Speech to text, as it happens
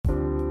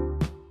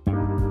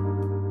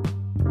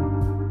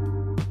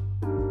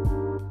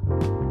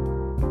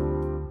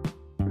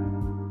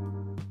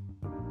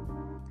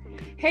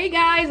Hey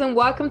guys, and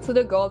welcome to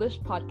the Goldish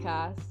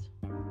Podcast.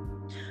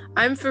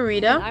 I'm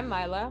Farida. And I'm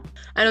Mila.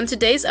 And on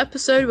today's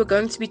episode, we're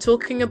going to be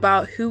talking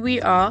about who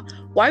we are,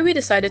 why we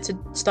decided to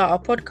start our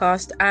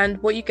podcast,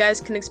 and what you guys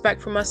can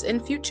expect from us in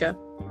future.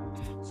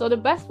 So the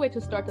best way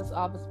to start this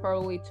off is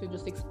probably to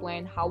just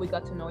explain how we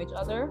got to know each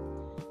other,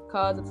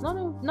 because it's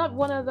not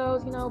one of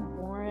those,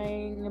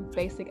 boring,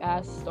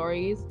 basic-ass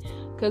stories,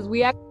 because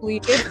we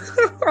actually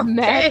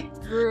met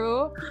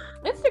through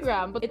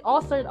Instagram, but it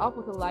all started off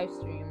with a live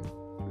stream.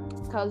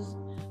 Because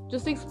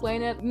just to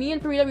explain it, me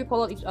and Farida, we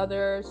followed each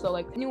other, so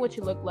I knew what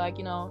she looked like,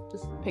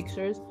 just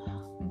pictures,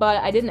 but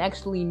I didn't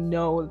actually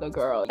know the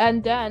girl.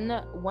 And then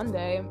one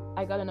day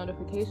I got a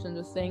notification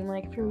just saying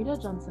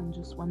Farida Johnson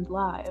just went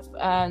live,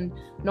 and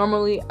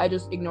normally I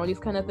just ignore these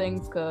kind of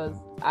things because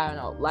I don't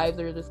know, lives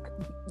are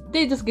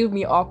they just give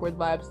me awkward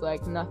vibes,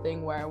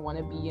 nothing where I want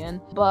to be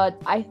in.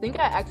 But I think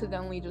I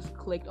accidentally just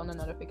clicked on the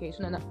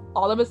notification, and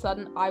all of a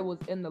sudden I was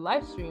in the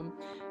live stream,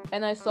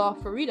 and I saw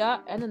Farida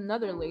and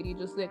another lady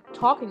just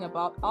talking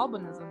about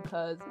albinism,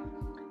 because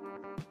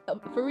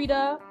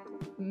Farida,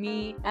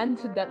 me, and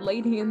that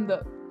lady in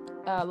the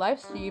live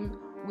stream,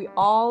 we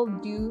all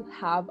do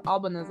have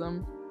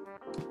albinism.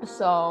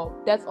 So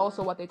that's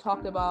also what they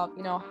talked about,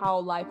 how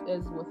life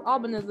is with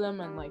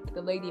albinism, and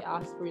the lady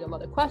asked Farida a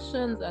lot of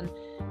questions, and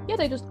yeah,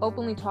 they just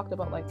openly talked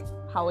about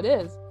how it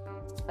is,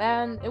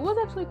 and it was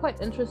actually quite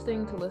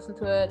interesting to listen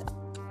to it.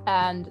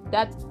 And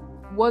that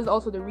was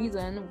also the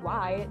reason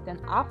why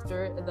then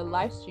after the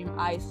live stream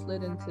I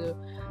slid into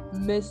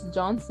Miss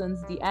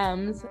Johnson's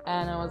DMs,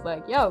 and I was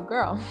like, yo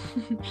girl,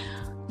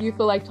 do you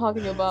feel like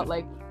talking about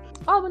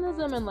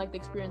albinism and the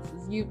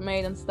experiences you've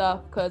made and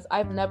stuff, because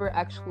I've never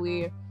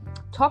actually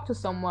talked to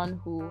someone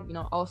who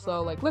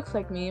also looks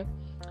like me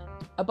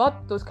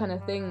about those kind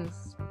of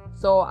things.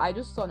 So I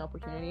just saw an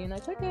opportunity and I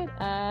took it,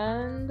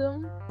 and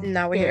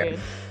now we're here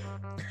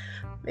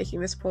making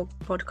this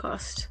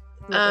podcast.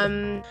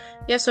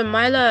 So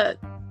Mila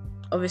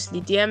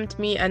obviously DM'd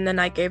me, and then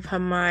I gave her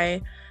my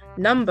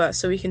number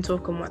so we can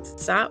talk on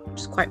WhatsApp,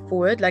 which is quite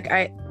forward.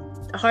 I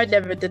hardly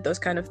ever did those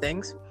kind of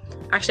things.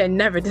 Actually, I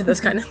never did those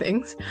kind of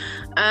things.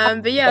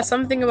 But yeah,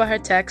 something about her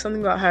text,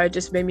 something about her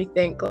just made me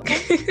think, why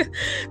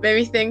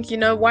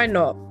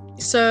not?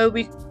 So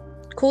we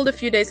called a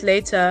few days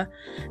later,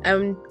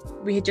 and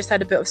we had just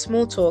had a bit of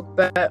small talk,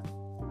 but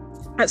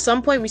at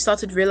some point we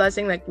started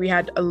realizing we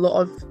had a lot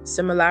of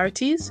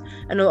similarities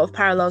and a lot of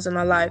parallels in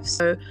our lives.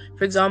 So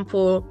for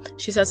example,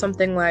 she said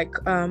something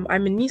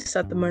I'm in Nice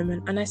at the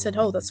moment, and I said,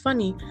 oh, that's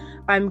funny,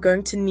 I'm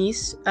going to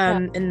Nice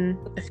in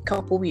a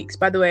couple weeks.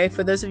 By the way,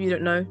 for those of you who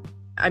don't know,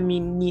 I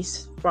mean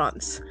Nice,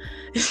 France.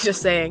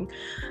 Just saying.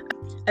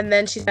 And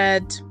then she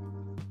said,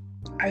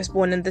 I was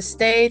born in the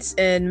States,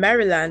 in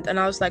Maryland. And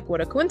I was like,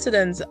 what a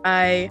coincidence.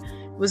 I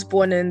was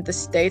born in the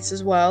States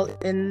as well,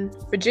 in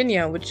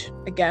Virginia, which,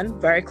 again,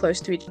 very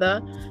close to each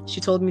other. She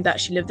told me that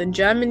she lived in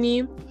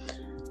Germany.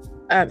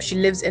 She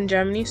lives in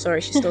Germany. Sorry,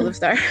 she still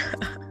lives there.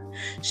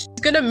 She's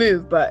gonna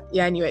move, but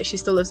yeah, anyway, she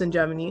still lives in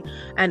Germany.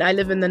 And I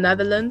live in the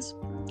Netherlands.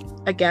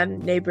 Again,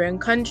 neighboring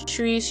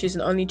countries. She's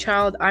an only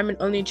child. I'm an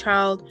only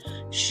child.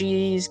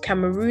 She's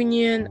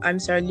Cameroonian. I'm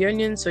Sierra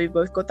Leonean. So we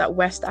both got that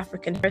West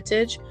African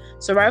heritage.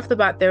 So right off the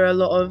bat, there are a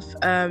lot of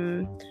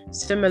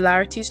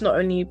similarities, not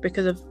only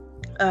because of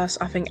us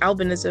having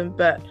albinism,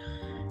 but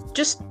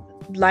just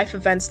life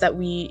events that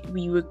we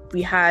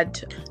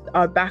had,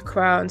 our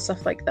background,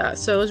 stuff like that.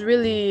 So it was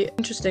really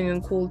interesting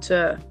and cool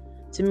to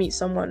meet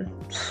someone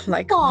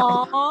like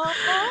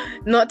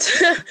not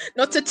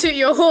to toot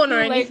your horn or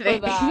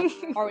anything.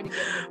 Already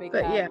getting a big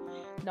but hat. yeah,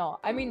 no,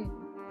 I mean,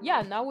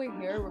 yeah, now we're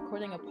here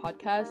recording a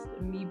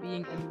podcast, me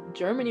being in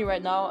Germany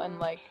right now, and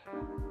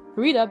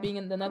Farida being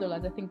in the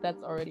Netherlands. I think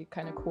that's already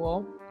kind of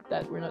cool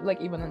that we're not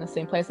even in the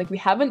same place. We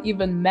haven't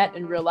even met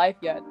in real life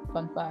yet.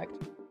 Fun fact.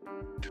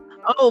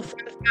 Oh,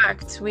 fun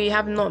fact, we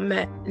have not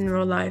met in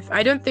real life.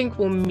 I don't think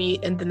we'll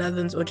meet in the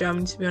Netherlands or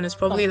Germany, to be honest.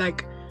 Probably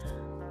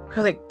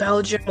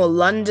Belgium or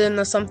London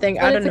or something.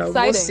 But I don't know.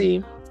 Exciting. We'll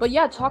see. But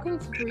yeah, talking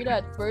to Farida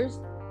at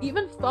first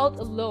even felt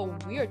a little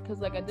weird,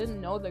 because I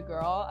didn't know the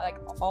girl.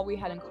 All we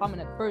had in common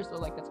at first, or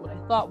that's what I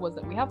thought, was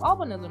that we have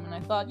albinism, and I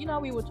thought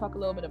we would talk a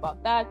little bit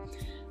about that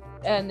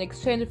and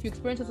exchange a few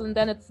experiences, and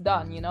then it's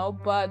done,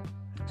 But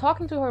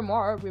talking to her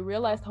more, we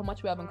realized how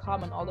much we have in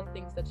common, all the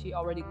things that she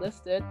already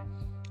listed.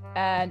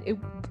 And it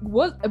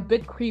was a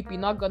bit creepy,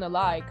 not gonna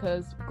lie,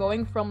 because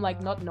going from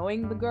not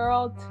knowing the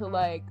girl to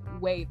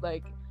wait,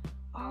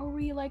 are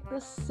we the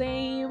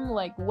same?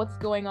 What's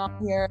going on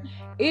here?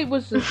 It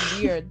was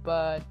just weird,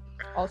 but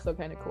also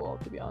kind of cool,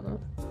 to be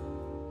honest.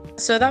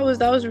 So that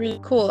was really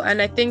cool, and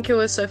I think it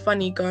was so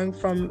funny going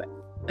from,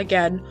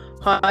 again,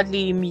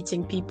 hardly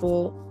meeting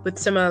people with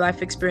similar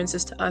life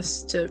experiences to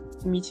us to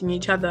meeting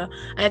each other.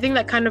 And I think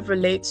that kind of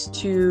relates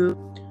to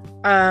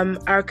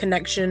our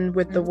connection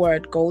with the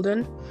word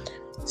golden.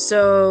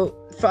 So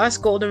for us,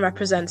 golden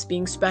represents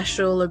being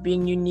special or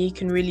being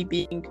unique and really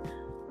being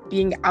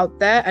out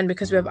there. And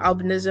because we have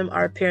albinism,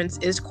 our appearance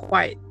is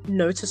quite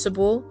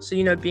noticeable. So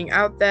being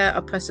out there,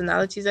 our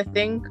personalities, I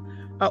think,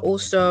 are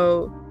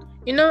also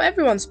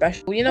everyone's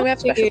special. We have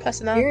special Period,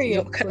 personalities.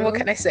 What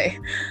can I say?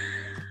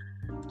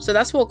 So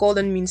that's what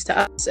golden means to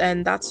us,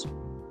 and that's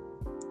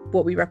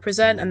what we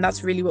represent, and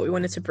that's really what we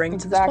wanted to bring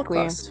to this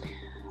podcast.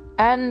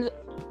 And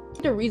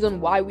the reason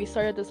why we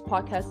started this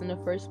podcast in the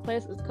first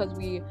place is because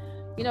we,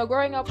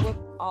 growing up with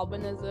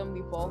albinism,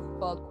 we both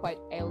felt quite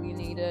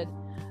alienated,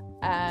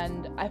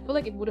 and I feel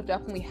like it would have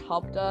definitely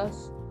helped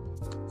us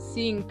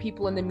seeing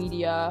people in the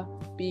media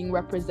being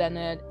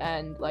represented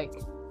and like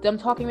them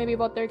talking maybe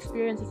about their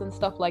experiences and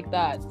stuff like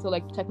that. So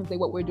like technically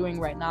what we're doing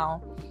right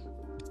now,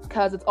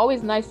 because it's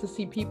always nice to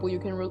see people you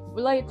can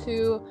relate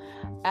to,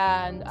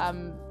 and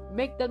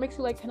makes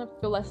you like kind of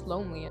feel less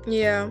lonely.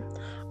 Yeah,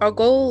 our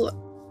goal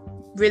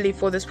really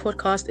for this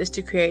podcast is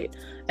to create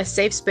a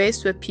safe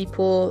space where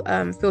people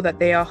feel that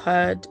they are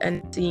heard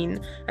and seen,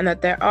 and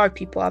that there are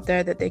people out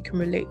there that they can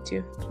relate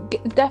to.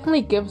 It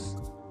definitely gives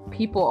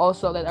people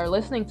also that are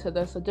listening to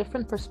this a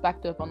different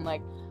perspective on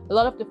like a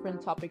lot of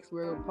different topics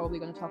we're probably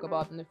going to talk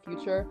about in the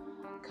future,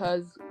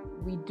 because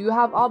we do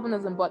have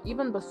albinism, but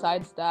even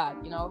besides that,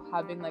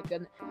 having like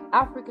an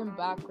African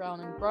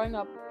background and growing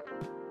up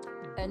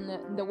in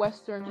the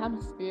Western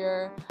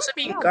Hemisphere, also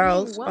being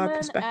girls, being our women,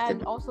 perspective,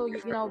 and also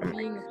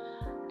being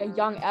a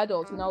young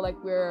adult,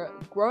 like we're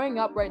growing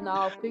up right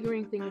now,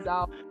 figuring things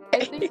out.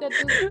 I think that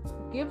this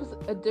gives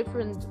a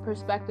different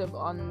perspective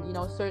on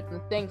certain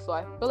things, so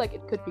I feel like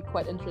it could be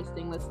quite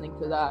interesting listening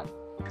to that.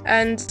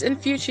 And in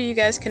future, you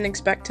guys can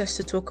expect us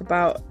to talk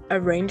about a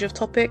range of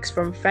topics,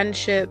 from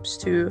friendships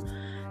to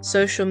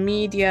social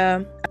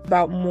media,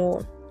 about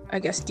more, I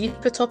guess,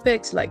 deeper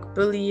topics like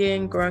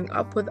bullying, growing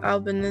up with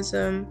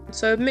albinism.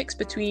 So a mix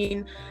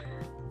between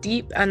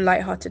deep and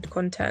lighthearted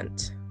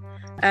content.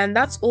 And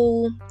that's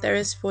all there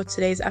is for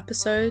today's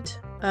episode.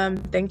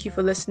 Thank you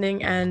for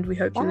listening, and we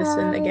hope you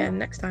listen again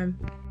next time.